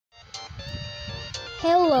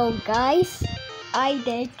Hello guys, I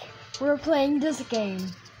think we're playing this game.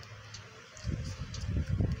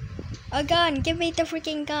 A gun, give me the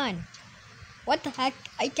freaking gun. What the heck,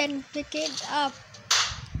 I can pick it up.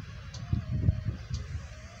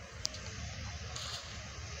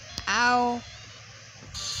 Ow.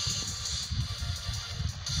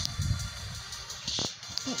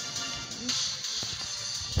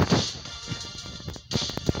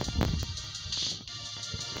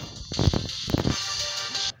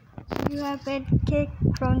 You have been kicked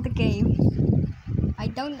from the game. I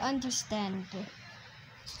don't understand.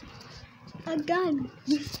 A gun.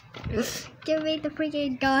 Give me the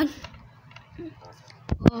freaking gun.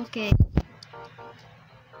 Okay.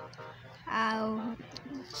 Ow.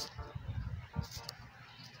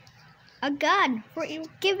 A gun.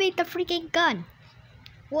 Give me the freaking gun.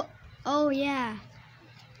 What? Oh yeah.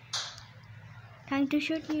 Time to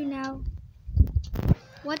shoot you now.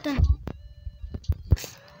 What the heck?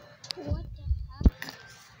 What the heck?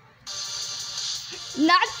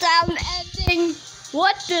 Not down ending.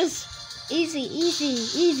 What this? Easy, easy,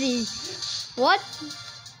 easy. What?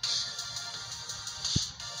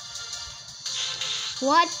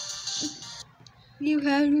 What? You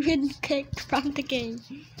have been kicked from the game.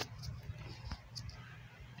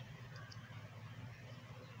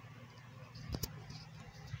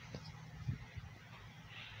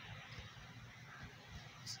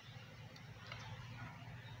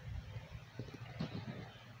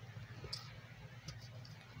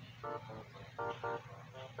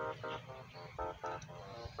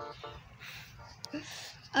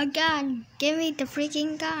 A gun! Give me the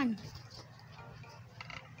freaking gun!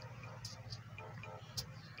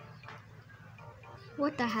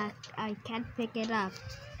 What the heck? I can't pick it up.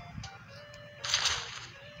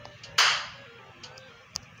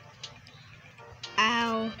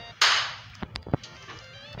 Ow!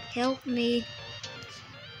 Help me!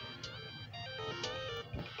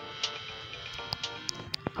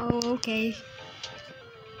 Oh, okay.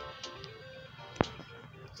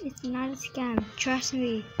 It's not a scam. Trust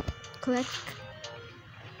me. Click.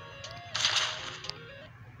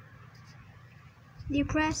 You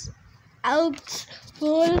press out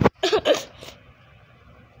full.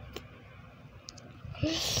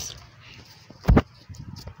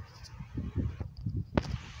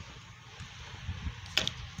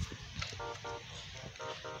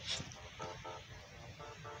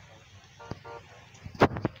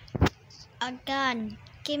 A gun.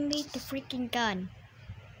 Give me the freaking gun.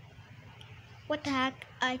 What the heck?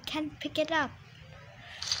 I can't pick it up.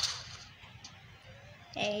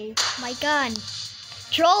 Hey, my gun.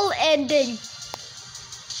 Troll ending.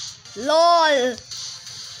 LOL.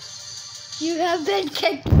 You have been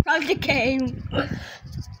kicked from the game.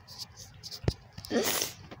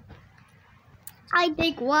 I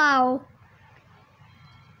think, wow.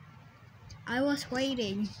 I was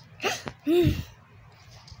waiting.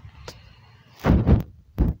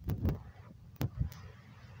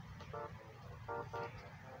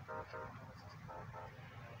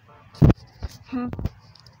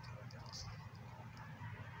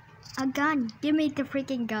 A gun. Give me the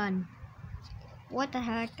freaking gun. What the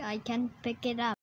heck? I can't pick it up.